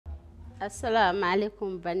assalamu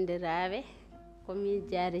alaikum bandiraɓe komin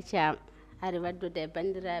Diary Thiam ari waddude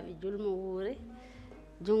bandiraɓe julmo wuuri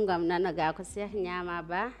junggam nanaga ko Cheikh Ñama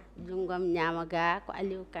Ba junggam ñama ga ko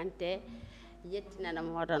Aliou Kanté yettinana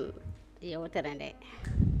moɗon yewtere nde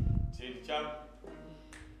seydi Thiam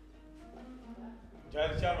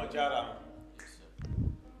Diary Thiam a jarama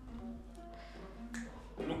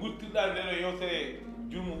no guttirɗa ndeno yewtere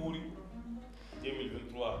julmo wuuri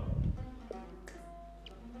 2023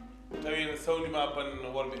 tawi ne sawnima banno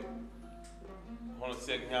worɓe hono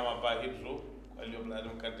Cheikh Ñama Ba hedduto ko Aliou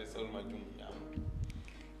Abdoulaye Kanté sawnima jungo ñama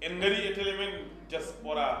en ngari e télé men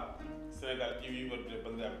diaspora Sénégal TV waddude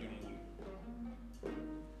bandiraɓe julmo wuuri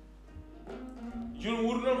julmo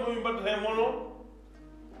wuuri noon momin mbaddata e mono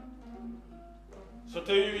so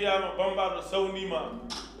tawi wiyama bambaɗo sawnima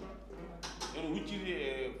ene hucciri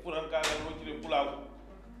e furankagal ene hucciri e pulago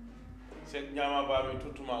Cheikh Ñama Ba mi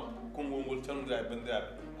tottuma konngol ngol calmodira e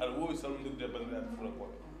bandiraɓe aɗa wowi salmodirde e bandiraɓe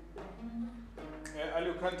furankoɓe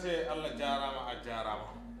Aliou Kanté Allah jarama a jarama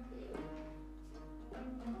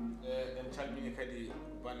en calmini kadi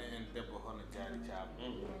bane en debbo hono Diary Thiam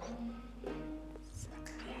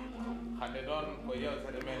hande noon ko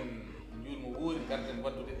yewtere men julmo wuuri garɗen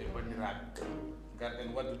waddude e bandiraɓe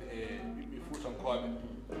garɗen waddude e ɓiɓɓe fuutankoɓe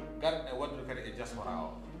garɗen waddude kadi e diaspora o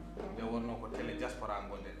nde wonno ko télé diaspora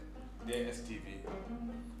gonɗen DSTV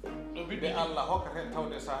ɗo ɓiɓɓe Allah hokkata hen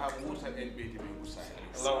tawde saaha wurta en ɓeydi ɓe gursa hen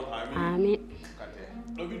allahumma amin amin Kanté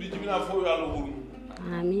ɗo ɓiɗɗo jibina fof yo Allah wuurnu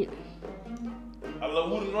amin Allah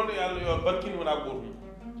wuurnu noon e Allah yo barkin wona gotum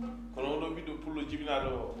kono oɗo ɓiɗɗo pullo jibinaɗo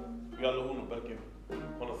yo Allah wuurnu barkin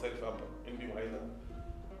hono Sarif Abba en mbimo haydara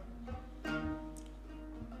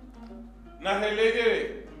naate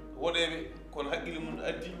leyɗele woɗeɓe kono haqqille mum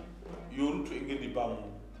addi yo rutto e ngendi bamum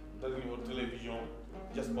darni o télévision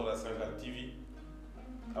diaspora Sénégal TV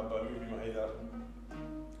Abba min mbimo haydara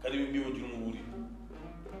kadi min mbimo julmo wuuri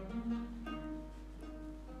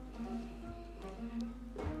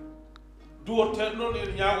duwotteɗo noon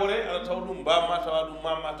ene ñagore aɗa tawa ɗum mbamma tawa ɗum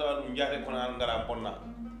mamma tawa ɗum jaate kono an gara bonna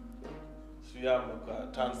so wiyama ka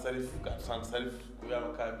tan Sarif ka tan Sarif ko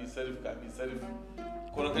wiyama ka ɓi Sarif ka ɓi Sarif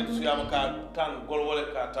kono kadi so wiyama ka tan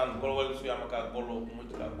golwole ka tan golwole so wiyama ka gollo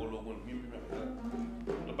moƴƴi ka gollo gon min mbimi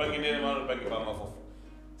ɗo banggue nene ma ɗo banggue bamma foof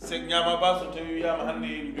Cheikh Ñama Ba so tawi wiyama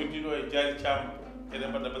hannde joddiɗo e Diary Thiam eɗen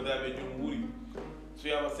mbaɗa bandiraɓe e julmo wuuri so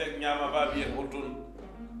wiyama Cheikh Ñama Ba wiyete holton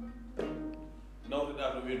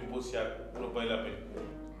nawteɗa to weedu bosiyaɓe ɓuuro bayla bay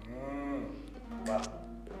ba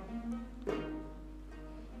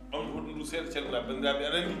ɓamde hoɗum ndu seeɗa calmina bandiraɓe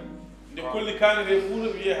aɗa andi nde kolli kane nde ɓuuro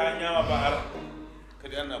wiye ha Ñama Ba ara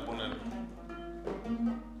kadi anna bonani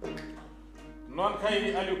noon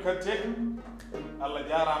kay Aliou Kanté Allah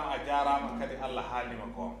jarama a jarama kadi Allah haalnima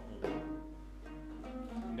gonga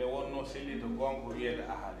nde wonno sellito gonga ko wiyede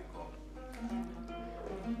a haali gonga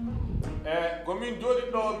komin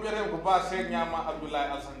jooɗiɗo mbiyeten ko ba Cheikh Ñama Abdoulaye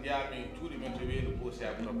Alassane Ndiame cuuɗi men to weedu ɓoosi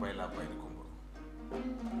a ɓuura bayla bayde konngol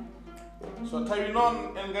so tawi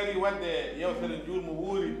noon en gari wadde yewtere julmo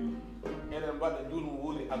wuuri eɗen mbaɗa julmo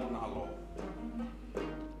wuuri aduna Allah o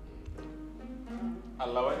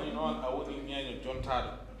Allah waɗi noon a woni ñeeño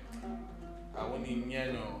jontaɗo a woni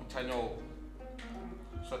ñeeño cañowo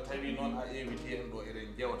so tawi noon a invité en ɗo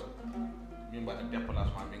eɗen jewta min mbaɗa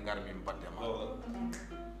déplacement min gara min badde ma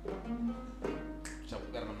sabu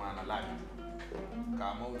ɓernde ma na laaɓi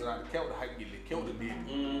ka mawdiraɗo kewɗo haqqille kewɗo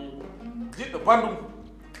ndeeni jiɗɗo bandum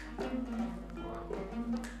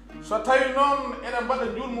so tawi noon eɗen mbaɗa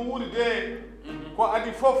julmo wuuri de ko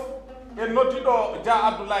adi fof en noddiɗo Dia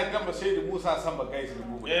Abdoulaye Demba Seydi Moussa Samba Gaysiri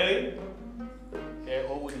Bouba e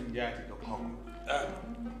o woni jaatiɗo kongo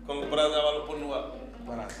kongo brasa walla ponnuwa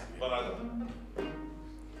barasa brasa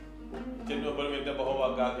jenno balmen debbo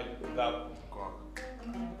howa gaake gaako gonga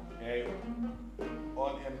eyyi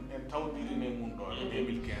on en tawdirine mum ɗo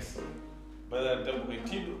 2015 badara debbo koye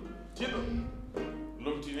tiɗɗo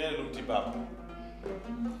lomtinene lomti baba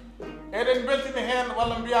eɗen beltini hen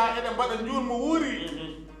walla mbiya eɗen mbaɗa julmo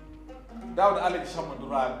wuuri Dawde Alaji Samba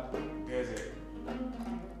Dourade DG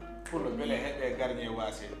pour beele heɓe garñe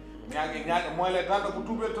waase ñaague moyle tanɗo ko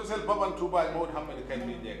tuubel to sel baban tubaji mawɗi hammede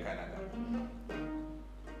kadi je Canada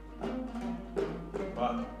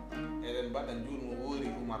ba eɗen mbaɗa julmo wuuri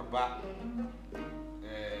Oumar Ba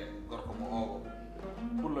e gorko mo ogo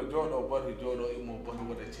pullo jooɗo boto jooɗo immo boto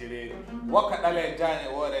woda cereeri wokka ɗale jaañe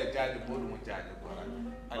woore jaaƴe boɗumo jaaƴe gora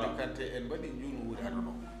Aliou Kanté en mbaɗi julmo wuuri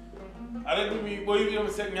aduna aɗa ɗumi ɓoyi wiɗoma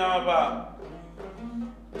Cheikh Ñama Ba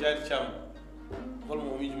Diary Thiam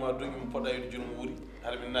holmo o miijuma dogi mo poɗɗa wiide julmo wuuri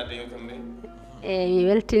haɗa min nadde yewtere nde mi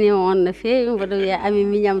weltinima on no feewi mboɗo wiya Ami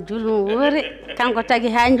miñam julmo wuuri kanko tagi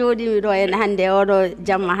ha jooɗimi ɗo ene hannde oɗo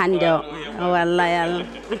jamma hannde o wallay Allah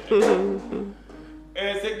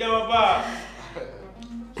eyi Seck Ƴama Ba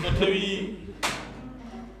so tawi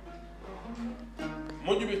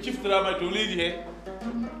moƴƴuɓe ciftorama dow leydi he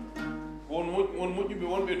won moƴƴuɓe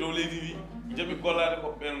wonɓe dow leydi ndi jaɓi gollade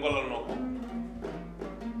ko ɓen gollatno ko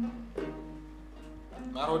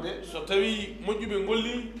marode so tawi moƴƴuɓe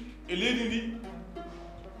golli e leydi ndi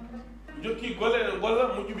jokki golle ɗe golla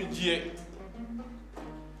moƴƴuɓe jiye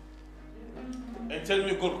en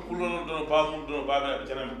calmini gorko pullo noon dono bamum dono babiraɓe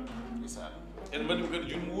janami en mbaɗi ɓe kadi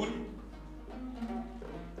julmo wuuri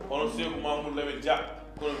hono Seydou Mamoudou Lawel Dia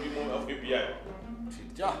kono mbimomi afo hebbiyaɓe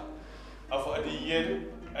Dia afo adi yiyede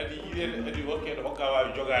adi yiɗede adi hokkede hokka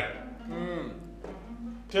wawi jogade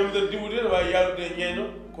temedere diwude ne wawi yaarude e ñeeño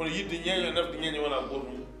kono yidde ñeeño e nafde ñeeño wona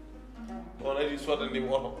gotum on adi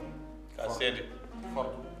sodandima oto ka seede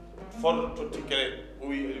fordo to tikkele o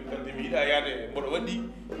wi kadi mi yiiɗa yaade mboɗo waɗɗi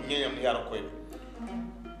ñeeñam ne yaara koyɗe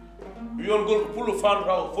wi on gorko pullo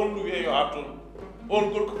fandota ko fondu wiye yo har toon on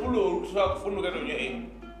gorko pullo o ruttata ko fondu kadi o ñoƴe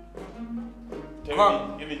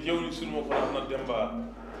tawi ene jewni surmo kono Ahmad Demba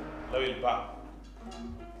Lawel Ba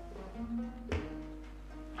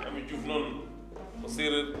Ami Diouf noon ko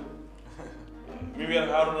séeréer mi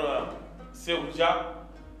wiyata Haruna Sew Dia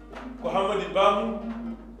ko Hamadi Bamum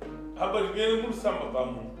Hamadi ɓeene mum Samba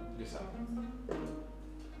Bamum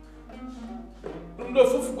ɗum ɗo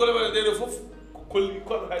fof gole waɗe ɗeɗo fof ko kolli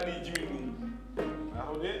koɗo haɗi jimi ɗum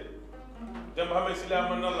ahode Demba Hamad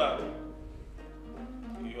Silama nalla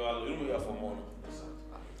yo Allah ilmu yafo mawno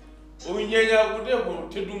o wi ñeeñagude ko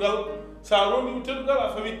teddungal sa rondimo teddungal a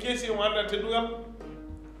fawi keesi omo anda teddungal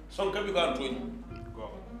son kaɓi ko an tooñi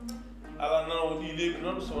ala nana o ɗi leeɓi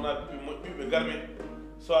noon so wona ɓiɓɓe moƴƴuɓe garɓe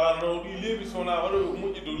so ala nana o ɗi leeɓi so wona waɗoɓe ko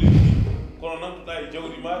moƴƴi dow leydi ndi kono nantuɗa e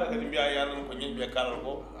jawdi maɗa kadi mbiya yanan ko ñeñɓe kalal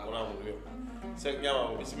ko wona ko ɗum Seck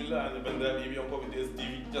Ƴama bisimilla ande bandiraɓe yeɓiyankoɓe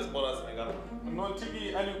DSTV diaspora Sénégal noon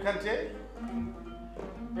tigui Aliou Kanté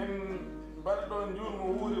en mbaɗa ɗo jurmo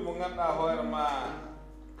wuuri mo ganduɗa hoore ma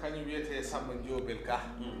kañum wiyete Samba Diobel Ka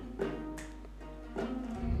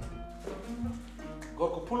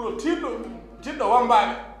gorko pullo tiɗɗo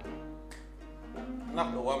wambaɓe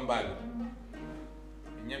nafɗo wambaɓe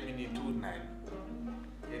ɓe ñammini tuurnani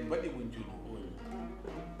en mbaɗi mo jurmo wuuri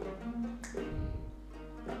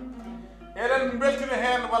eɗen beltina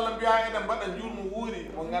hen walla mbiya eɗen mbaɗa jurmo wuuri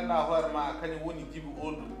mo ganduɗa hoore ma kañum woni Djiby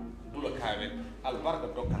Oldou Dula Kawen albarka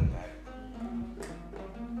dokkal gaari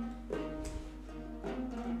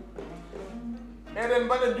eɗen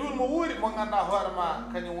mbaɗa jurmo wuuri mo ganduɗa hoore ma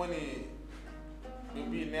kañum woni ɓe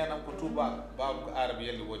mbi nenam ko Touba babu ko arabe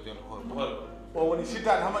yalli wo jon hoore o woni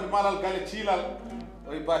sittade Hamadi Malal Galle Thiilal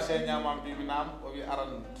o wi Bache ñamam mbibinam o wi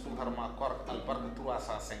aran sukar ma korka albarka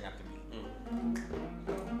 350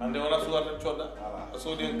 000 hande wona suwar tan coɗɗa a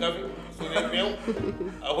soodi hen kafe a soodi hen meew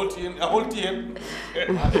a holti hen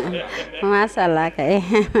machallah kay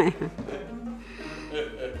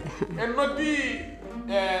en noddi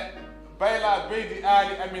e Bayla Beydi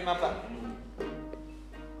Ali Aminata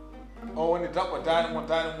o woni dabɓo dani mo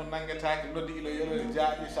nanguetaki noddi ilo yolori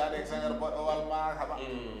jaaƴi saɗe sangar boɗo walma haɓa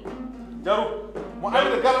jaru mo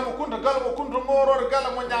amide gala mo kunta morore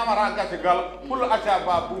gala mo ñamata gacce gala pullo acca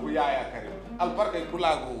ba buubu yaya karim albarka e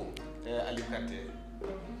pulago e Aliou Kanté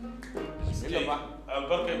bisimilla ma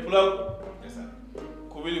albarka e pulago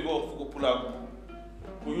ko weli ko fof ko pulago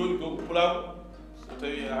ko yoni ko pulago so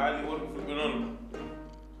tawi haali wonɓe fulɓe noon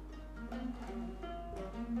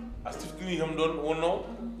a siftini hem ɗon wonno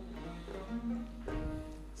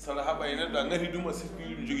saɗa haɓa e neɗɗo a ngati ɗum a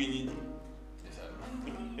siftini ɗum jogui ñiiƴi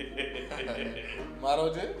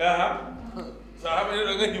marode aha sa haɓa e neɗɗo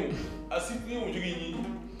a ngati mo a siftini mo jogui ñiiƴi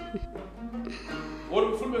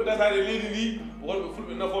wonɓe fulɓe gasani e leydi ndi wonɓe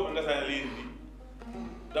fulɓe nafoɓe gasani e leydi ndi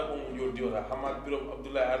dabɓo mo joni diwata Hamad Birom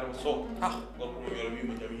Abdoulaye Adama Sow gorko mo yoro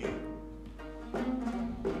wimo jaam hiiri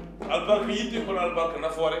albarka yidde kono albarka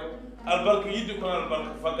nafoore albarka yidde kono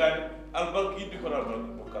albarka faggade albarka yidde kono albarka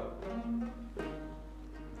bokkal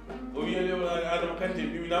o wiyani Adama Kanté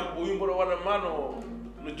mbibinam o wi mboɗo waɗanma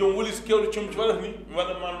no joom wolis kewɗo comci waɗata ni mi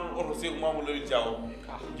waɗanma noon oto Seydou Mamoudou Lawel Dia o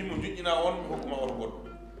jimmo joƴƴina on mi hokkuma oto goɗɗo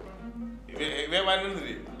weeɓani nande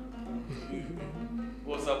de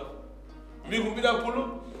o sabu mbi ko mbiɗa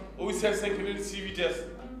pullo o wi 5 neni 6 vitesse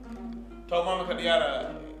taw mami kadi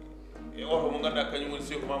yaara e oto mo ganduɗa kañum woni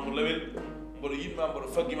Seydou Mamoudou Lawel mboɗo yimma mboɗo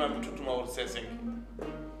faggima mi tottuma oto 5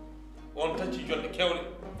 on tacci jonɗe kewɗe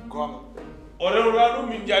gonga o rewnoɗa ɗum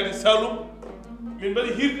min jaadi Saloum min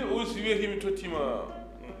mbaɗi hirde o so wiyeti min tottima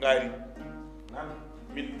ngaari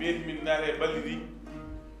min ɓeeti min naare balliri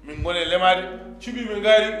min gone lemade cuɓi mi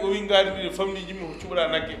gaari o wi gaari famni jimmi ko cuɓɗa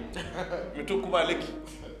nagge mi tokkuma lekki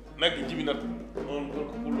nagge jibinata on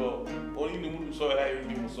gorko pullo on inde muɗum sowe ha wi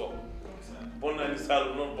mbimo soo bonnani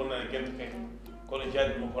saalu noon bonnani guente kay kono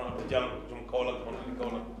jaadimo kono abdo diallo joom kawlak on ani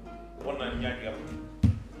kawlak bonnani ñaaƴigam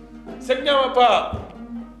sen ñama pa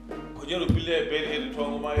ko jaru bille e beeɗe heede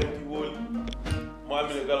tongo ma heddi wooli mo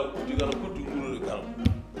amine gala kuddi gala kuddi nguurode gala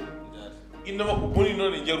inde makko boni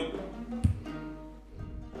noon e jaru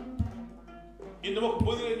inde makko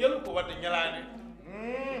boni e jaru ko wadde ñalande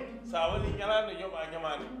sa waɗi ñalande yoɓa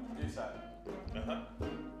ñamade ndeysan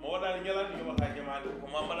mo waɗani ñalande yoɓata ñamade ko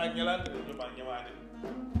ma mbaɗa ñalande yoɓa ñamade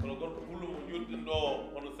kono gorko pullo mo jurɗen ɗo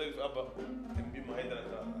hono sarif abba en mbimo haydara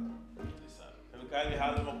tata ndeysan en kaali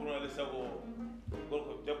haala makko noon alay saago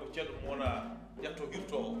gorko debbo ceɗɗo mo wona ƴetto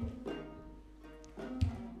irto o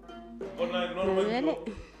bonnani noon waɗi ɗo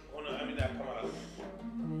hono amina camara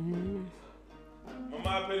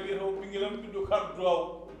mama pere wiyata o ɓinguelam ɓiɗɗo karɗo duwaw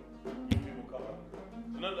min mbimo camara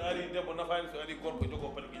so nan ɗo ari debbo nafani so ari gorko jogo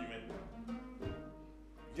paɗguiji men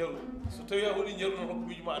jaru so tawi a hoɗi jaru noon hokko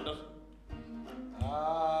miijo ma addata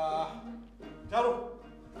jaru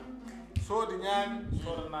soodi ñaami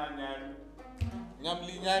sodana ñaami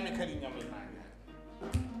ñamli ñaami kadi ñamlana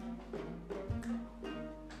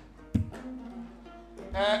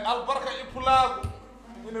ñaami albarka e pulaagu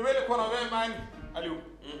ina weli kono weeɓani aliou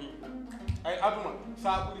ay aduna sa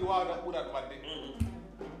ɓuuri wawde ɓuurat wadde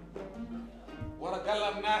wara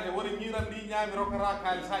gallam naate wara ñiran ndi ñaami rokata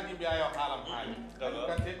kaali sa ƴimɓe ayo haalam haali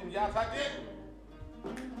gante ɗum yaata de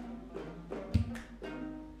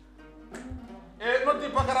e noddi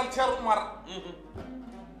bakaral ceerno oumar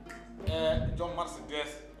e joom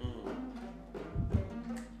mercedes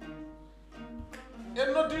en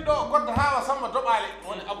noddi ɗo koddo hawa samba doɓale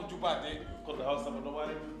woni abou djouba de koddo hawa samba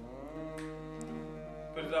doɓale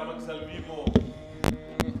président Macky Sall wimo o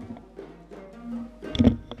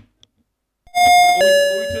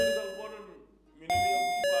wi teddugal goɗon min wi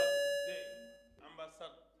abou djouba de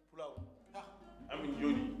ambassade pulaw amin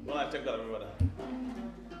jooɗi wona teggal amin waɗa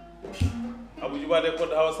abou djouba de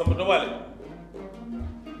koddo hawa samba doɓale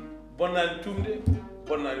bonnani tumde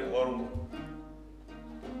bonnani orgo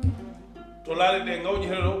to laale ɗe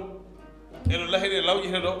ngawƴete ɗo eɗo lahiɗe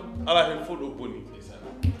lawƴete ɗo ala hen fof ɗo bonni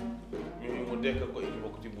min wimo dekka ko iji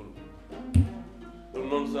makko timbulu ɗum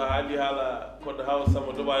noon so haali haala koddo hawa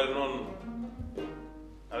samba doɓale noon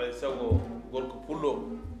alay saago gorko pullo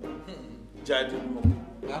jaadiɗo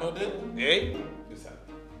makko arode eyyi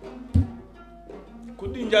ko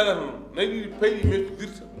ɗi jadata noon nayi ɗiɗi payɗi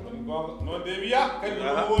mettodirta noon de wiya kadi no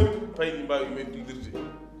woori payɗi mbawi mettodirde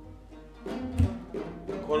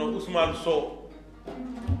kono Ousmane Sow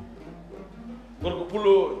gorko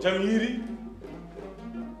pullo jam hiiri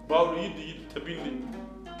bawɗo yidde tabinde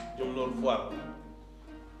joom noon foire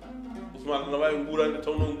Ousmane no wawi guurande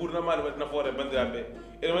taw noon gurdama ne waɗi nafoore e bandiraɓe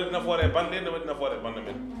ene waɗi nafoore e bande ene waɗi nafoore e bande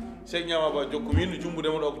men Cheikh Ñamaba jokko min no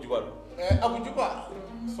jumbudema ɗo Abou Djouba ɗo Abou Djouba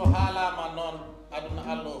so haalama noon aduna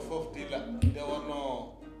Allah o fof dilla nde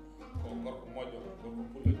wonno ko gorko moƴƴo gorko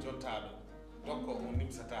pullo jottaɗo dokko mo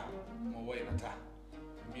nimsata mo waynata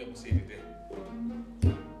mbiya mo seydi de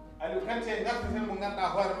Aliou Kanté garteten mo ganduɗa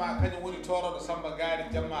hoore ma kañum woni toroɗo Samba Gaari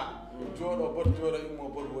jamma jooɗo boto jooɗo immo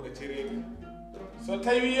boto woɗe cereɗi so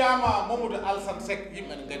tawi wiyama Mamadou Alassane Seck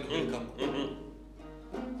yimɓe ne gandi woni kanko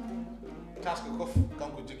taske kof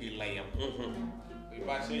kanko jogui layyam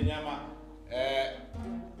ba Cheikh Ñama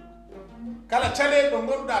kala caleɗo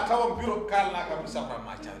gonɗuɗa tawa bureau kalna kam mi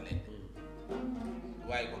safranma calleɗe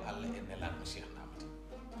wawi ko Allah e nelanmo Cheikh Namata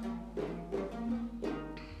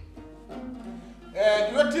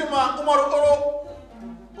yettima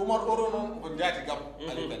Oumar Oro noon ko jaati gam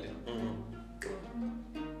Aliou Kanté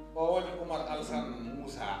o woni Oumar Alassane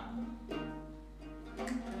Moussa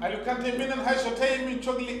Aliou Kanté minen hay so tawi min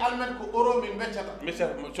cohli almen ko Oro min beccata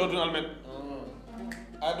coodun almen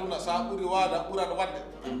aduna sa ɓuuri wawde ɓurat wadde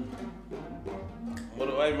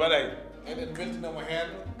mboɗo wawi waɗay eɗen beltinamo hen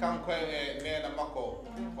kanko e nena makko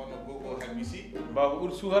hono gogo Hamisi mbawa ko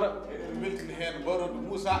ɓuuri sukara eɗen beltini hen Barodou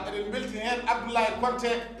Moussa eɗen beltini hen Abdoulaye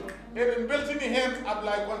Konté eɗen beltini hen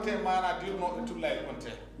Abdoulaye Konté mana dirnoɓe Toulaye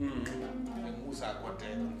Konté e Moussa Konté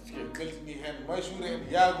en beltini hen Maysour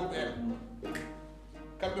en Yagoub en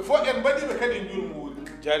kamɓe fof en mbaɗiɓe kadi e julmo wuuri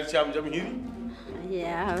jaari Thiam jam hiiri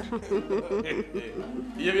yawr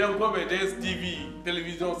yeɓiyankoɓe DSTV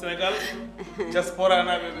télévision Sénégal diaspora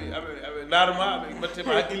naɓe aɓe darma aɓe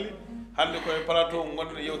mbattema haqqille hande koye plateau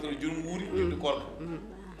gonɗen e yewtere jurmu wuuri julde korka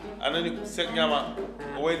anani Cheikh Ñama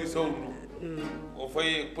o wayli sawru ndu o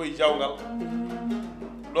fayi poyi jawgal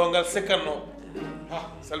ɗo ngal sekkanno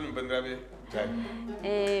salmi bandiraɓe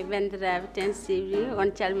e bandiraɓe ten sivri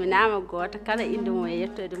on calminama goto kala inde mum e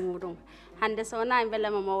yettode muɗum hande so wona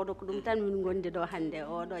beelama mawɗo ko ɗum tan min gondi ɗo hande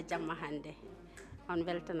oɗo jamma hande on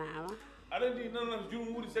weltanama aɗa andi nanata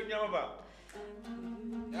jurmu wuuri sek ñama ba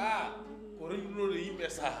ya ko renndunode yimɓe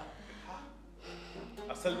saaha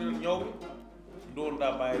a salminan ñawɓe downoɗa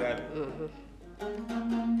bayirade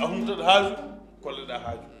a humtat haaju kolleɗa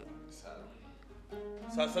haaju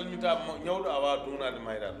sa salmita ñawɗo a wawa duwnade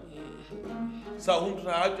mayrade sa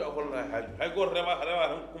humtata haaju a hollata haaju hay goto rewa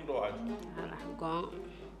tan kumto haaju ala gon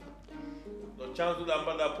ɗo cansuɗa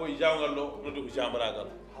mbaɗɗa poye jawgal ɗo nodde ko jambaragal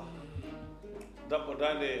dabbo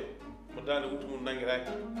mo dande wutti mum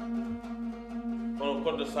nanguiraki hono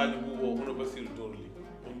koddo sadio buubo hono basiru dorli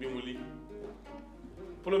min mbimo li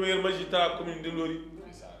premier magistrat commune Ndelori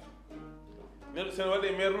neɗɗo sen waɗe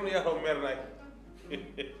maire noon yataw maire naki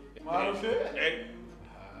eyyi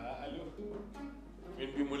min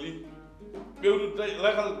mbimo li ɓewdu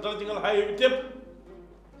lakal dardigal ha heeɓi tepp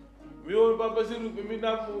mi womi ba basiru ɓe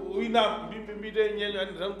winama mbimɓe mbide ñeeño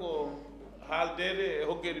andi tan ko haaldede e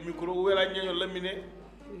hoggede micro o wela ñeeño lammine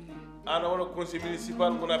an a wona conseil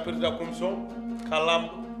municipal gona président commission ka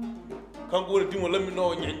lamɗo kanko woni dimo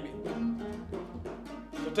lamminowo ñeñɓe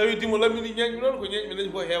so tawi dimo lammini ñeñɓe noon ko ñeñɓe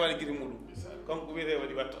dañi ko heewani guite muɗum kanko wiyete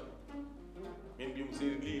waɗi watta min mbimo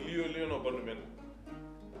seri liyono bandu men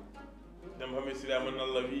dem hame siri aman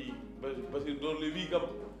Allah wi basir dorle wi kam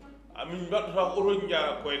amin mbaɗɗota oto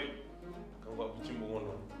jara koyɗe kanko abou cimbo gon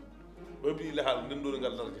noon ɓaɓi lahal ndendori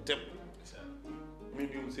ngal darde tepp min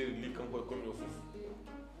mbimo seri li kanko e commune o foof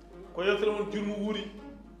ko yewtere mon jurmu wuuri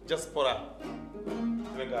diaspora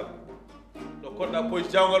Sénégal ɗo koɗɗa poye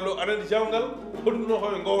jawgal ɗo aɗa andi jawgal hoɗumno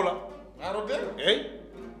hoye ngowla arode eyyi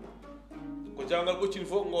ko jawgal ɓoccini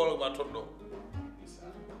fof ngowla ma toɗɗo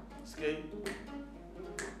skey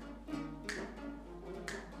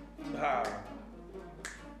ha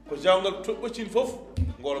ko jawgal ɓoccini fof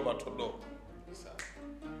ngowla ma toɗɗo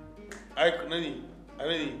ay ko nani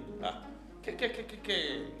anani a kekekekeke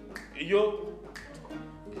yo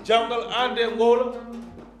jawgal ande ngowla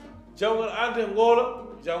jawgal ande ngowla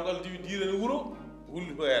jawgal diwi dirani wuuro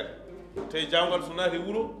wulli hoyade tawi jawgal so naati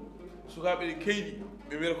wuuro sukaɓe ɗe keyɗi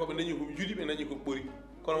ɓe wiyata koɓe dañi koɓe juuɗi ɓe dañi koɓe ɓoori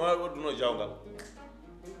kono wona wadduno jawgal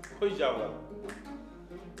hoye jawgal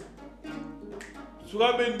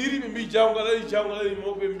sukaɓe ndiri ɓe mbi jawgal ari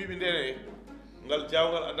mawɓe mbiɓe ndene ngal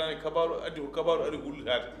jawgal addani kabaru addi ko kabaru ari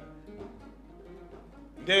hullitade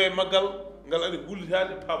ndewe maggal ngal ari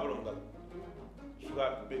hullitade pabalol ngal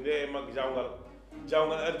sukaɓe ɓe ndewe magga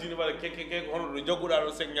jawgal ardini waɗa keke hono ɗo jagguɗa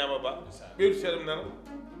ɗo sek ñama ba ɓeydu seeɗa mi nana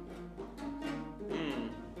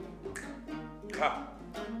ha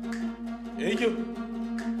eyi jo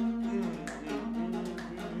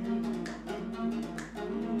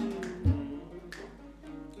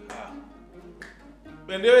ha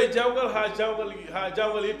ɓe ndewe jawgal ha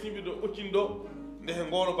jawgal yettiɓe ɗo ɓoccini ɗo ndehe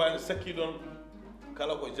ngowlo ba ne sakki ɗon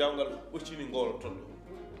kala ko jawgal ɓoccini ngowlo toɗɗo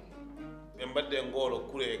ɓe mbadde ngowlo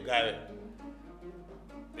kuure e gawe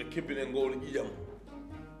ɓe kebbine ngowlo ƴiƴam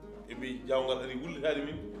ɓe mbi jawgal ari wullitade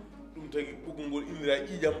min ɗum tagui ɓoggol ngol innira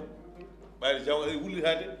ƴiƴam ɓayde jawgal ari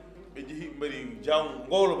wullitade ɓe jeehi mbaɗi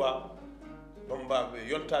ngowlo ba bambaɓe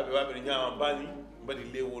yontaɓe waɓe ɗo ñama bani mbaɗi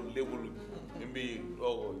lewol ɓe mbi ɗo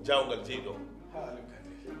jawgal jeeyi ɗo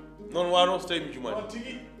noon wano so tawi mi jumani on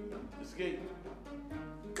tigui eskey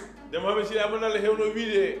ndem hame sidi amadou Allah hewno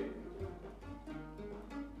wiide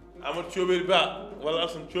amadou Thioɓeri Ba walla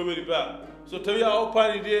Alassane Thioɓeri Ba so tawi a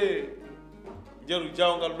oppani de jaru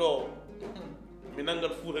jawgal ɗo mi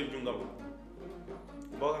nanggat Fouta e junggam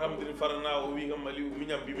Bocar Hamdine Farana o wi kam Aliou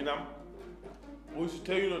miñam biminam o so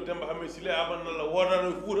tawino Demba Hamé Sile Amadou Allah wodano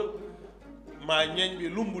e Fouta ma ñeñɓe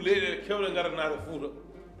lumbu leyɗele kewɗe gara naata Fouta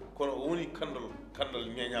kono o woni kandal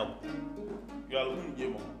ñeñako yo Allah ɗum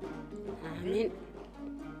ƴeemo amin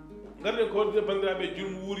garden ko wonde bandiraɓe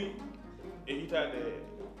jurmu wuuri e hitande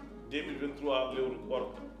 2023 lewru koor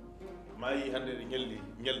ma yi hande ɗe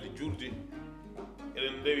ñalde juurde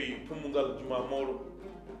eɗen ndewi pummugal juma mawɗo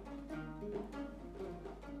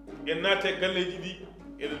en naate galleji ɗi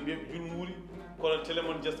eɗen mbiyaɓe jurmu wuuri kono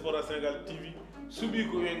télémon diaspora Sénégal TV suuɓi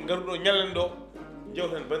ko en garuɗo ñallen ɗo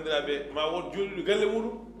jewten bandiraɓe ma won joɗiɗo galle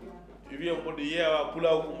muɗum wiya mboɗo yeewa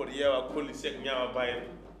pulaw mboɗo yeewa kolli sek ñama bayen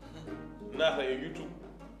naata e YouTube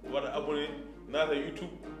waɗa abonné naata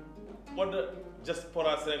YouTube ɓodda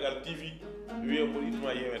diaspora Sénégal TV wiya mboɗo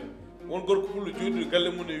ittuma yewete won gorko pullo joɗiɗo galle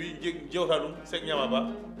mum ne wi jewta ɗum sek ñama ba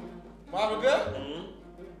Mamadou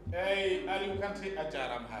eyyi Aliou Kanté a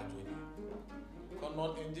jarama ha joni kono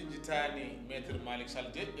noon en jejjitani maître Malick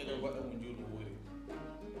Sall de eɗen waɗa mo jurmu wuuri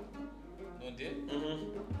noon de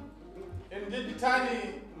en jejjitani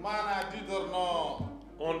mana didorno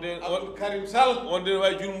on de Abdou Karim Sall on de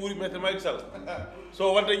way julmu wuri maître Malick Sall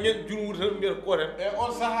so wonta ñen julmu wuri tan mbiyata ko ten e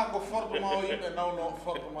on saha ko fortement o yimɓe nawno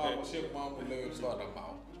fortement ko Cheikh Mamadou Lewel sooda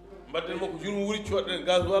mbaw mbaɗɗen makko julmu wuri coɗɗen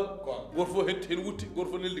gasoil goto fof hen wutti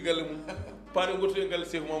goto fof neldi galle mum paane goto e galle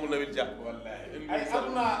Cheikh Mamadou Lewel Dia wallahi ay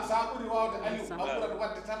aduna sa ɓuuri wawde Aliou aɓurat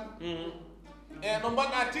wadde tan e no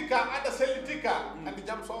mbaɗɗa tikka aɗa selli tikka andi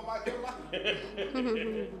jaam sowma kemma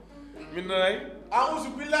min nanay ausu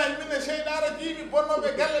billahi mine seyɗara jiimi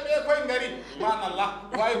bonnoɓe galle ɓe koye gaari manallah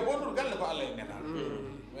wawi bonnude galle ko Allah e neɗal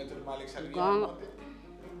maître Malick Sall wiyaode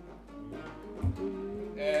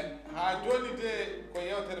e ha joni de ko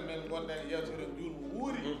yewtere men gonɗen yewtere jurmu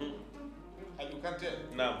wuuri Aliou Kanté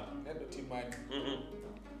nam neɗɗo timmani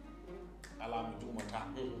alamo jumata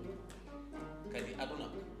kadi aduna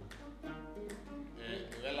e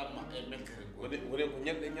welamma e mettere wonen ko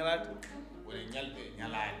ñalɗe ñalade wone ñalɗe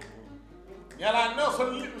ñalade ñalade no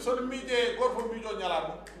sono miije goto fof miijo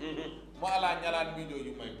ñalade mo ala ñalade miijo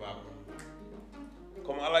yumma e baba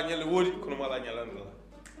comme ala ñalle woodi kono mo ala ñalade ala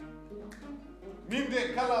min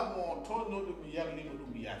de kala mo tonnoɗo mi yarlima ɗum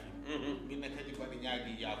mi yaafima minne kadi mbaɗi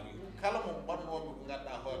ñaagui yaafuyo kala mo mbannoɓe ko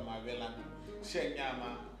ganduɗa hoore ma welan cheikh ñama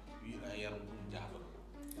wiiɗa yaro ɗum jaafa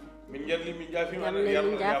min jalli min jaafima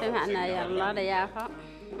min jaafima ana yarlade yaafa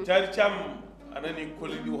Thiady Thiam anani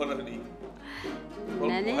kolli ɗi wonata ɗi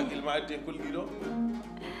nani hakkille ma addi e kolli ɗi ɗo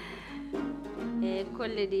e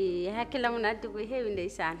kolle ɗi hakkillam no addi ko heewi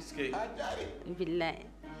ndeysan ha jaari billahi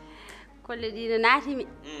kolle ɗi no naatimi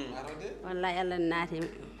arode wallahi Allah no naatimi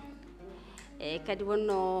e kadi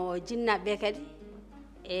wonno jinnaɓeɓe kadi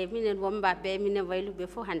e minen wombaɓeɓe minen wayluɓe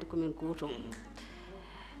fof hannde komin guutom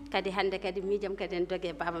kadi hannde kadi miijam kadi en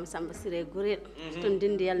dogue babam Samba Siré Gurel to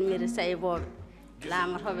ndindi yalmire sayiboɓe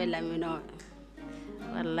lamotoɓe laminoɓe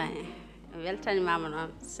wallahi weltanimama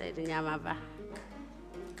noon seydi ñama ba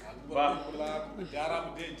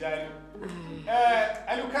jarama de jaari e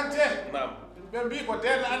Aliou Kanté nam ɓe mbi ko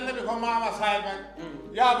derde annabi ko mama saye banque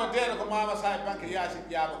yaaba deede ko mama saye banque yasin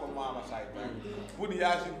yaaba ko mama saye banque buni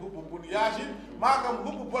yasin hubbu buni yasin magam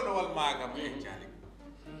hubbu boɗowal magam e jaali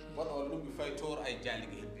boɗowal lumbi fay toor ay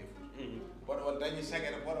jaaligue hen ɓe fof boɗowal dañi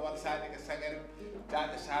sagere boɗowal saadiga sagere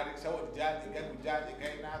jaaƴe saari sawɗi jaaƴe gaggu jaaƴe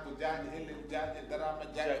gaynako jaaƴe hellel jaaƴe darama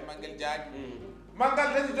jaaƴe manguel jaaƴe mangal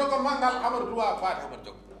dañi jogo mangal Amadou Duwa faati Amadou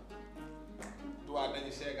jogo Duwa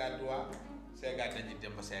dañi seega Duwa seega dañi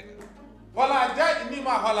Demba seega hola jaaƴe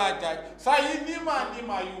nima hola jaaƴe sa yi nima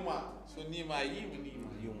yuma so nima yimi nima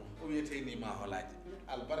yuma o wiyete nima holaje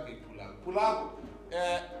albarka e pulago pulago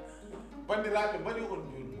e bandiraɓe mbaɗi on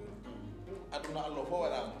jurmuri aduna Allah fof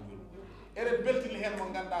waɗama jurmuri eɗen beltini hen mo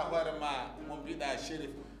ganduɗa hoorema mo mbiɗa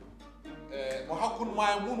Chérif mo hakkude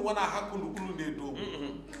ma e mun wona hakkude ullude e dow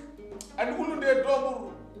mum andi ullude e dow mum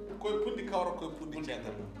koye pundi kawra koye pundi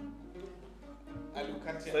ceengal Aliou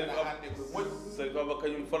Kanté ala hande koye moƴƴi sari baba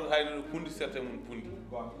kañum fotata hayno no pundi certain mum pundi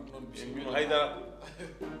gon ɗum noon en mbimo haydara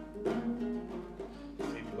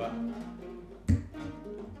seydi ba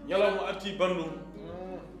ñalawma arti bandum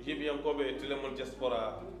heeɓiyankoɓe télémon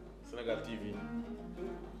diaspora Sénégal TV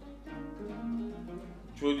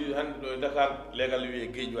jooɗi hannde ɗo e Dakar leegal wiye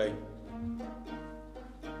Guédiawaye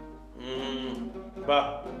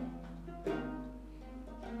ba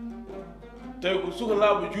tawi ko suka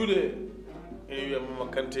laaɓa juuɗe e wiya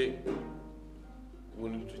Mama Kanté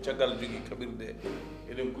woni to caggal jogui kaɓirɗe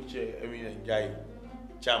eɗen kucce Amina Ndiaye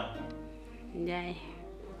Thiam Ndiaye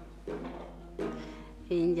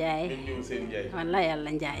fi Ndiaye min mbimo Seydi Ndiaye wallahi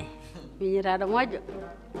Allah Ndiaye miñiraɗo moƴƴo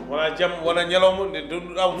wona jaam wona ñalawma nde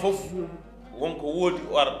donduɗama foof wonko woodi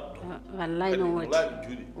o ara wallahi no woodi laaɓi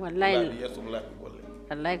juuɗe wallahi laaɓi yesso laaɓi golle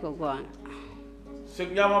wallahi ko gonga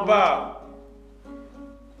Cheikh ñama ba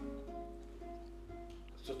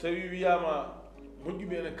so tawi wiyama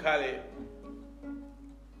moƴƴuɓe ene kaale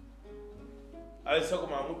alay saago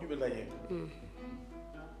ma moƴƴuɓe dañe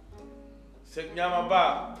Cheikh ñama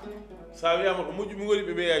ba sa wiyama ko moƴƴuɓe goni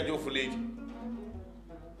ɓe ɓeeya jofo leydi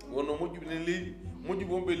wonno moƴƴuɓe nen leydi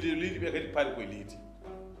moƴƴuɓe wonɓe leydi ɓe kadi paari koye leydi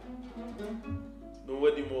ɗum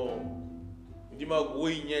waɗi mo ndimago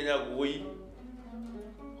woyi ñeñago woyi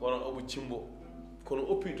hono Abou Cimbo kono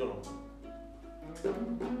oppi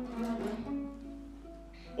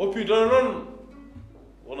dono noon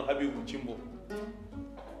wono Habibou Cimbo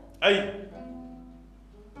ayi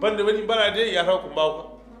bande waɗi mbaɗade yataw ko mbawka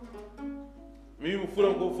mi wimo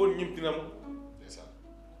furam ko fof ñimtinamo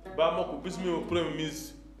ba makko bismima premier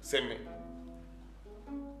ministre semme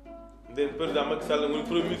nden président Macky Sall woni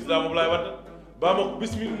premier ministre Dame Abdoulaye Wade ba makko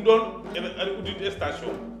bismi ɗum ɗon ene ari uddide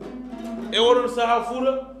station e oɗon saaha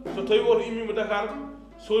Fouta so tawi oto immima Dakar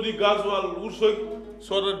soodi gasoil Wourossogui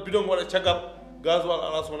sodat bidon waɗa caggal gasoil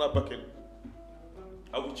ala sowona bakel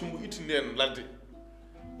abo cimbo ittinde en ladde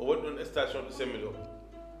o waɗi ɗon station ɗo semmi ɗo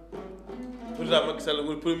président Macky Sall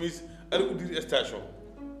woni premier ministre ari uddiri station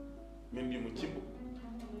min mbimo cimbo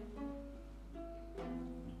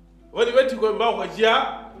waɗi wetti koye mbaw ko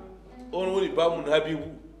jeeya on woni bamum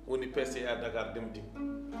Habibou woni PCA Dakar Demdi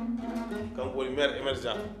kanko woni maire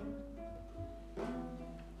émergent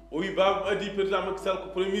o wi babam adi président Macky Sall ko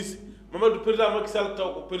premier ministre Mamadou président Macky Sall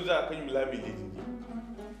taw ko président kañum laami leydi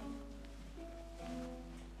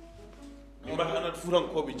ndi mbata anat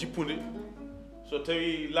fuurankoɓe jippude so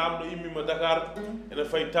tawi laamɗo immima Dakar ene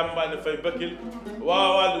fayi Tamba ene fayi Bakel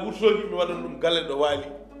wawa walde wurtoji mi waɗan ɗum galle ɗo waali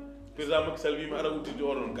président Macky Sall wima ara wuddide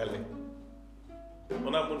oɗon galle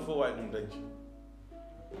wona mon fof wawi ɗum dañde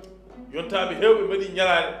yontaɓe hewɓe mbaɗi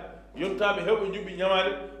ñalade yontaɓe hewɓe juɓɓi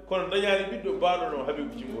ñamade kono dañani ɓiɗɗo baɗo ɗo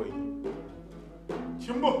Habibou Cimboy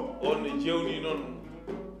Cimbo on ne jewni noon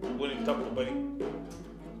woni takko bari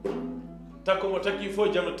takko mo takki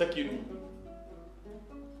fof jamno takki ɗum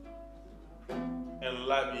en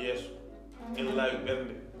laaɓi yeeso en laaɓi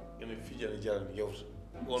ɓernde ene fija ne jarani yewta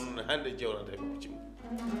on ne hande jewnata e ko Cimbo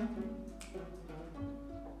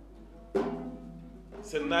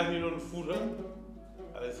sen naati noon Fuuta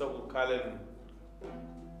alay sago kaalen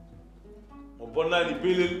mo bonnani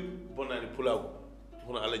Belel bonnani Pulago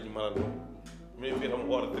hono Alaji Maral ɗo min mbiyatamo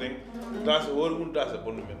hoore terrain dase hoore mum dase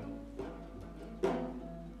bonnu men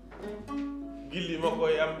gilli makko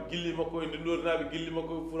e am gilli makko e ndendorinaɓe gilli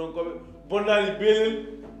makko e furankoɓe bonnani Belel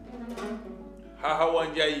ha Hawa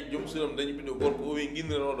Ndiaye joom suram dañi ɓiɗɗo gorko o wi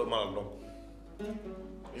guinniranoɗo Malal donc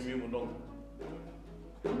mi mbimo donc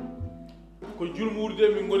ko julmu wurde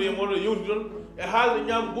min goni e moɗo yewti ɗon e haalde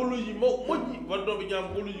ñaam golluji moƴƴi wadnoɓe ñaam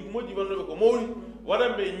golluji moƴƴi wannoɓe ko mawɗi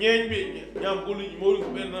waɗanɓe ñeeñɓe ñaam golluji mawɗi ko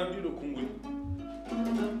ɓen nan ɗiɗo konnguli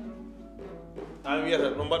an wiyata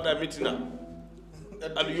no mbaɗɗa mettina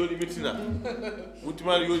aɗa yooɗi mettina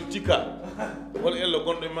wuttimaɗa yooɗi cikka hol ello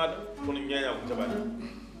gonɗo e maɗa kono ñaña ko jaɓani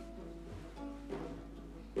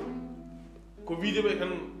ko wiideɓe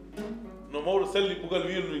tan no mawɗo salli bugal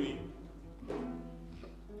wirno ni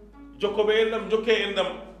jokkoɓe en ɗam jokke en ɗam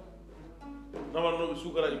nawannoɓe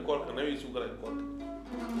sukaraji korka nawi sukaraji korka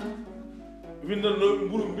windannoɓe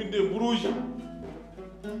mburu mbinde mburuji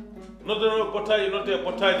noddanoɓe bottaji nodde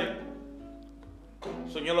bottaji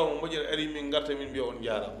so ñalawma moƴƴere ari min garta min mbiya on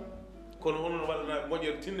jarama kono onon waɗanaɓe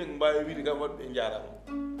moƴƴere tinne mbawi wiide kam waɗɓe ɓe jarama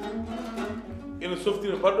ene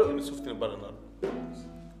softine baɗɗo ene softine baɗanaɗo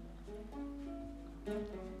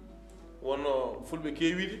wonno fulɓe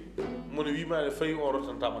kewiɗe mono wimade fayi on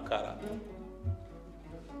rottantama kaara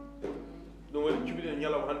ɗum waɗi cuɓiɗen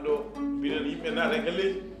ñalawma hannde o mbiɗen yimɓe naata e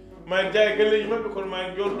galleji ma en jaa e galleji mabɓe kono ma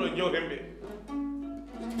en jooɗoɗo jewten ɓe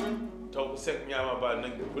taw ko sek ñama ba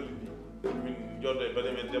nanggue kolli ɗi min jooɗo e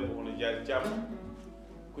bane men debbo hono jaari Thiam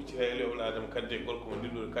kuccita e lewol Adama Kante gorko mo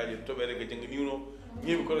ndinɗo kaaji toɓere ko jangga niwno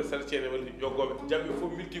ñeeɓi kono sara ceene walli joggoɓe jamɓe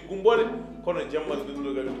fof milti gumbode kono jammal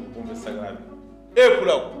ndinɗogal ko bomɓe sagraɓe e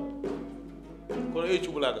Pulaw kono e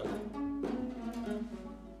cuɓulagal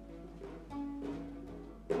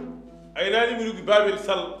aynani mi rugi Babel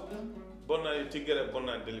Sall bonnani Tiggere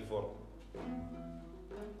bonnani Dalifort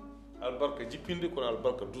albarka jippinde kono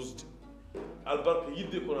albarka dusde albarka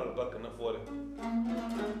yidde kono albarka nafoore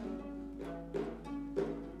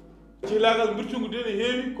cihlagal mbirtungu de ne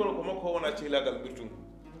heewi kono ko makko wona cihlagal mbirtungu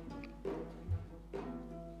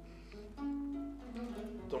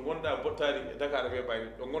to gonɗa bottari e Dakar weeɓani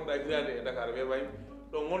ɗo gonɗa hirade e Dakar weeɓani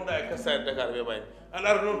ɗo gonɗa e kastade Dakar weeɓani aɗa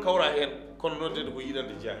ara noon kawra hen kono noddede ko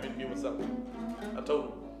yiɗande jeeya min mbima Sall a taw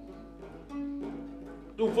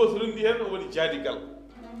ɗum fof so rendi hen o waɗi jaadigal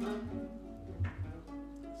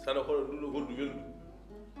saɗa hoɗo nduɗo hoddu weldu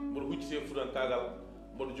mboɗo huccite fuɗankagal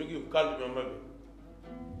mboɗo jogui ko kalduɓe mabɓe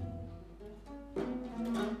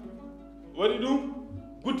waɗi ɗum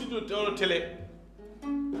guddiɗo tewɗo télé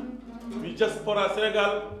mi diaspora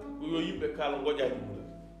Sénégal ko yo yimɓe kaala goƴaji mumen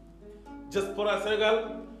diaspora Sénégal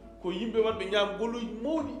ko yimɓe watɓe ñaam golluji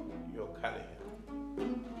mawɗi yo kaale hen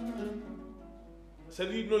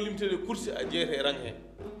saɗa yiɗi noon limtede course a jeeyete e rang he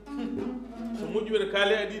so moƴƴi wede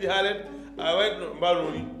kaale a ɗiɗi haalede a wayde no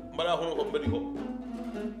mbano ni mbaɗa hono ko mbaɗi ko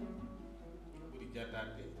ɓuri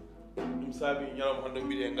jaddade ɗum saabi ñalawma hande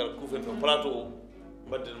mbiɗe e ngal kufen ɗo plateau o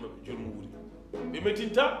mbadden mabɓe jolmu wuuri ɓe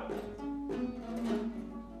mettinta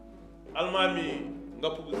almami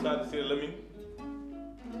ngappugu Sade Siré Lamine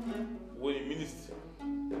woni ministre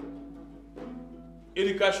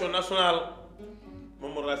éducation nationale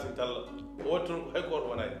Mamadou Racine Talla o watti toon ko hay goto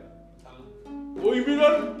waɗani o yimi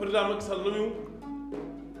noon président Macky Sall nomi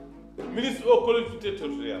ministre o collectivité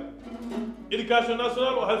territorial éducation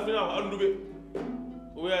nationale o halfina ko anduɓe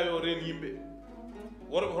o wiya yo reen yimɓe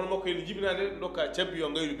worɓe hono makko ene jibinade dokka cabbi yo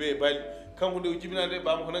ngayru be e baali kanko nde o jibinade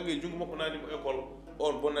bama ko nangue jungo makko nanimo école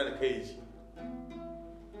on bonnani kayeji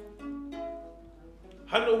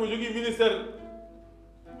hande omo jogui ministére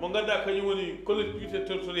mo ganduɗa kañum woni collectivité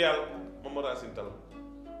territorial Mamadou Racine Talla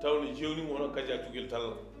tawne jewnimo hono kadia cugel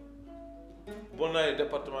Talla bonnani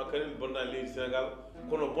département Kanel bonnani leydi Sénégal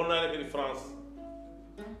kono bonnani kadi France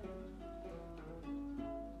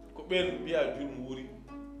ko ɓen mbiya julmu wuuri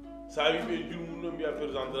sa wi ɓe julmu ɗo mbiya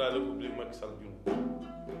président de la république Macky Sall julmu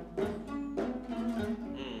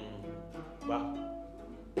ba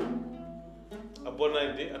a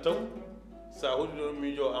bonnani de a taw sa hoɗi ɗon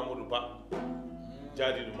miijo Amadou Ba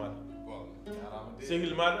jaadiɗo maɗa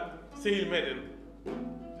sehil maɗa sehil meɗen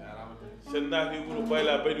sen naati wuro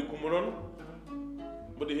Bayla Baydi Coumba noon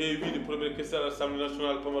mboɗo heewi wiide premier questeur assemblée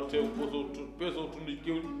nationale Pamartew peeso tunduji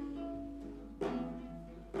kewɗi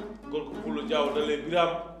gorko pullo Diaw dalle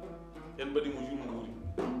Birama en mbaɗimo julmu wuuri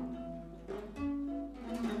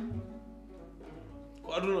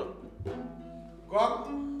ko aduna gonga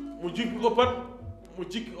mo jippi o pat mo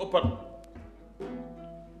jikki o pat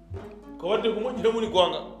ko wadde ko moƴƴi tan woni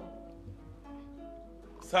gonga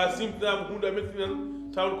sa simtinama hunde a metti tan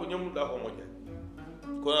tawde ko ñamnuɗa ko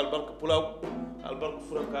moƴƴani kono albarka pulaw albarka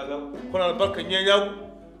furankagal kono albarka ñeñagu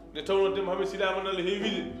nde tawno demba hamen silama nalla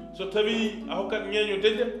heewide so tawi a hokkat ñeño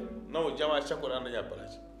deƴƴa nawo jama cakkoɗa daña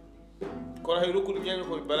balaji kono hay rokkude ñeño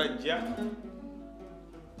koye balaji jeeya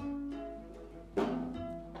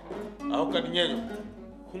a hokkat ñeño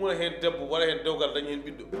humna hen debbo waɗa hen dewgal daña hen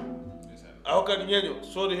ɓiɗɗo a hokkat ñeño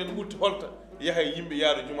sooda hen wutti holta yaha e yimɓe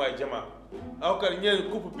yaaro juma e jama a hokkat ñeño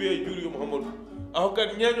kuppa biye juuri yo Mouhamadou a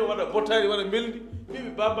hokkat ñeño waɗa bottari waɗa meldi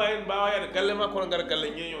ɓiɓe baba en mbawa yaade galle ma kono gara galle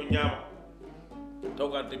ñeño ñaama taw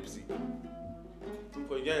ko an depisi ɗum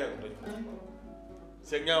koye ñeña ko dañi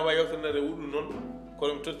se ñaama yewtanade wuɗɗum noon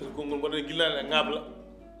kono mi tottiri konngol mbaɗen gillani e ŋabla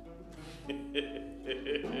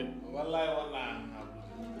wallahi wonna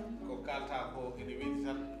ko kalta ko ene weeti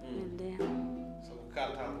tan sabu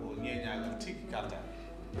kalta ko ñeñagal tigui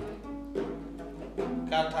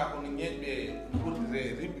kalta ko no ñeñɓe ɓurdire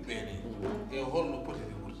rimɓe ɓene e holno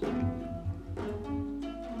potiri ɓurde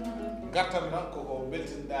gartan tan koko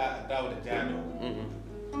beltinɗa dawde Diagne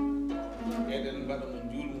o eɗen mbaɗa no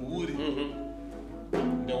julmu wuuri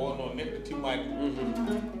nde wonno neɗɗo timmani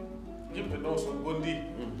yimɓe ɗo so gondi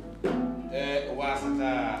e wasata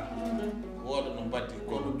wooda no mbaddi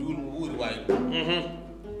kono julmu wuuri wawi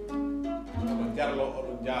oɗon jarlo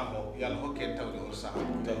oɗon jaaho yo Allah hokke en tawde on saaha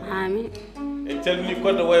amin en calmini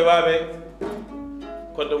kodde woywaɓe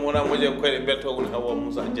kodde mo wona moƴe koyɗe beltogol Hawa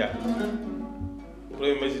Moussa Dia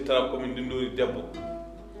premier magistrat commune Ndindori debbo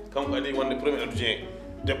kanko adi wonde premier adjoint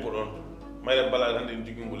debbo ɗon mayre balade hannde en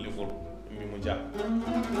jogui ngol lefol mbimo Dia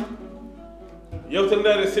yewtere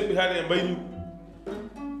ndare seɓɓi haade e mbayni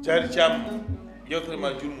Diary Thiam yewtere ma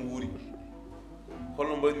julmu wuuri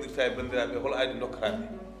holno mbaynodirta e bandiraɓe hol aadi dokkataɓe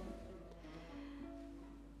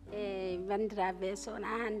e bandiraɓe so wona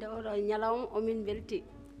hannde oɗo ñalawma omin belti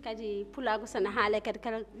kadi pulago sene haale kadi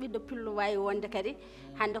kala ɓiɗɗo pillo wawi wonde kadi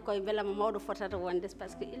hannde koye beelama mawɗo fotata wonde par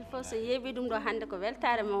ce que il faut so yeeɓi ɗum ɗo hannde ko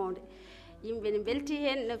weltare mawde yimɓe ne belti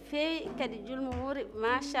hen no feewi kadi julmu wuuri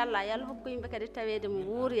machallah yo Allah hokku yimɓe kadi tawede mo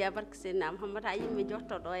wuuri ya barke seydina Mouhammad ha yimɓe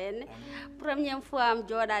jottoɗo henne premiére fois am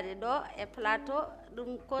jooɗade ɗo e plateau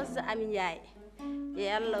ɗum cause Ami Ndiaye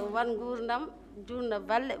yo Allah wan gurdam jurno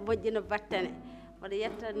balle moƴƴino battane mboɗo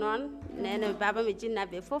yetta noon nene babame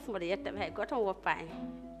jinnaɓe foof mboɗo yettaɓe hay goto mo woppani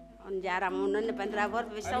on jarama noonne bandiraɓe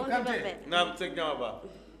worɓe ɓe sawdiɓeɓe nam segnama ba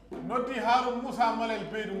noddi Harouna Moussa Malel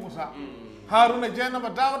Beydou Moussa Harouna Dieynaba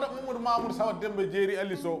Daouda Mamadou Mamoudou Sawa Demba Jeeri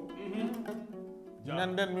Ali Sow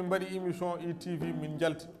nanden min mbaɗi émission ITV min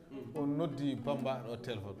jalti on noddi Bamba ɗo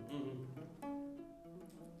téléphone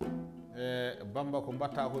e Bamba ko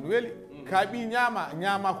mbatta ko no weeli kaaɓi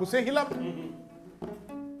ñaama ko sehilam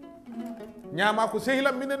ñaama ko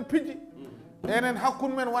sehilam minen pijji enen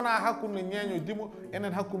hakkude men wona hakkude no ñeeño dimo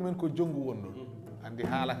enen hakkude men ko jonggu wonno andi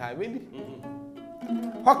haala ka weeli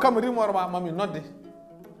hokkam rimor ma mami nodde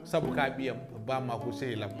sabu ka ɓiyam bamma ko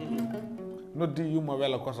sehilam noddi yumma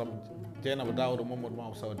wela kosam Dieynaba Daouda Mamadou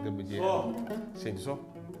Mamoudou Sawa Demba Jeeri seydi Sow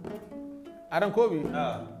aɗan ko wi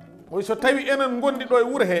oy so tawi enen gondi ɗo e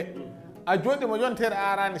wuuro he a joɗɗimo yontere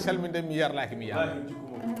arani salminde mi yarlaki mi yaama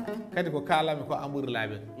kadi ko kalami ko amour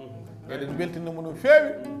laaɓen eɗen beltinimo no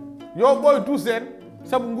feewi yo ɓooy dusde en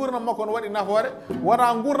saabu gurdam makko no waɗi nafoore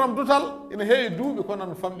wona gurdam dutal ene heewi duuɓi kono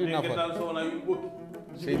no famɗi nafoore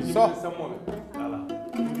seydi Sow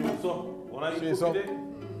seydi Sow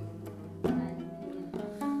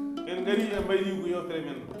en gari e mbayni ko yewtere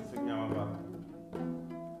men so ñama ba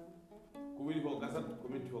ko weli ko gasat ko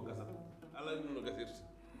metti ko gasat ala ɗum no gasirta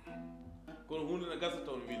kono hunde ne gasa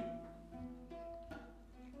taw no weeli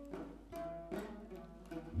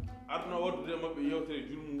aduna waddude maɓɓe yewtere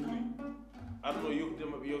julmu wuuri aduna yewtude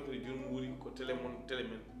maɓɓe yewtere julmu wuuri ko télé men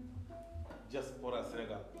diaspora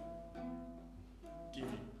sénégal tv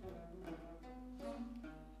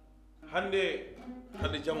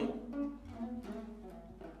hande janngo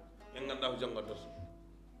en ganduɗa ko janngo addata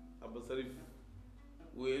abba sarif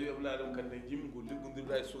woyewi ablade ɗum kande jimmi ko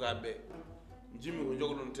liggodirɗa e sukaɓe ɓe jimmi ko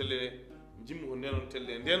jogoɗon télé jimmi ko ndenon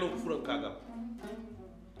télé ndenon ko furankagal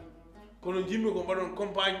kono jimmi ko mbaɗon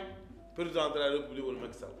campagne président de la république woni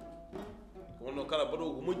Macky Sall ko wonno kala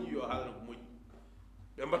mbaɗowo ko moƴƴi yo haalana ko moƴƴi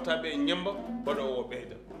ɓe mbatta ɓe ñemba mbaɗowo o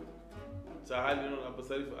ɓeyda sa haali noon abba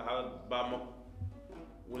sarif a haalat ba makko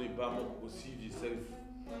woni ba makko ko Sidi Sarif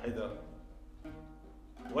Haydara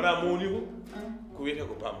wona mawni ko wiyete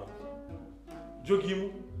ko ba makko joguimo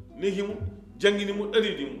nehimo jangguinimo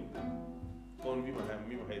ɗaridimo on wima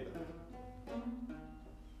Haydara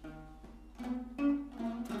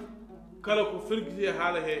kala ko ferguiti e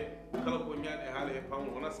haala he kala ko ñaaɗe e haala he pamol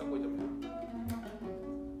wona sakko jam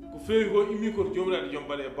ko feewi ko immi koto jomiraɗo joom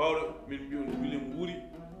mbaɗe bawɗo min mbiyo no bilen wuuri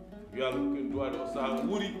yo Allah hokki duwaade o sahaa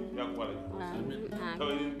wuuri yo ko wala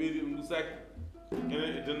tawa eɗen ɓeydi ɗum dusaki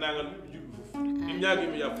enen e dendagal ɓiɓɓe juɓɓe fof en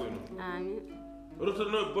ñaaguima yafoy noon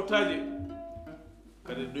rottannoɓe bottaje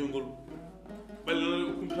kadi ɗoygol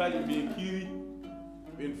ɓallanoɓe kumtaji mbiye kiiri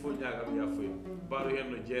ɓen fof ñaagam yafoy mbaɗo hen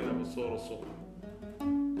no jeenaɓo soro sow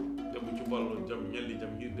debbo cubal no jaam ñalli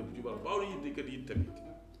jaam hiiri debbo cubal mbawɗo yidde kadi yidde tam yidde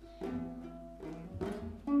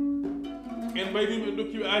en mbaydiɓe en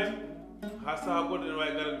dokkiɓe aaji ha saaha goɗɗo ene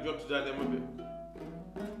wawi garande jottodade e mabɓe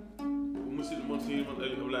ko musidɗo moon sehil moon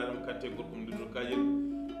ali abladam katte gorko mo ndiɗo kajel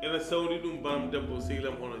ene sawri ɗum bam debbo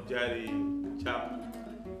sehilam hono jaari caam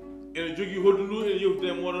ene jogui hoddu ndu ene yewtude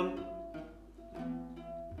e moɗon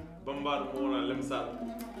bambaɗo mo wona lemsal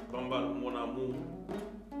bambaɗo mo wona muum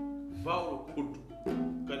bawɗo hoddu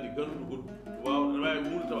kadi ganduɗo hoddu waw aɗa wawi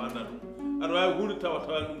hunde tawa anda ɗum aɗa wawi hunde tawa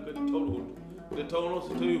tawani ɗum kadi tawɗo hoddu nde tawno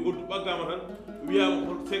so tawi hoddu ɓaggama tan wiyama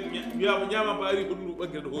hol wiyama ñama mba ari hoddu ndu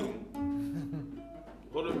ɓaggirɗo hoore mum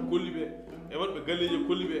hoɗoɓe kolli ɓe e waɗɓe galleji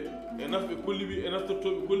kolli ɓe e nafɓe kolli ɓe e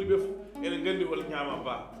naftortoɓe kolli ɓe fof ene gandi hol ñama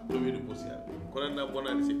mba to wiide bosiyade kono anda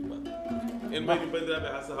bonade sekki ba en mbaydi bandiraɓe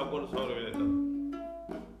ha saaha goɗɗo sawra wele tan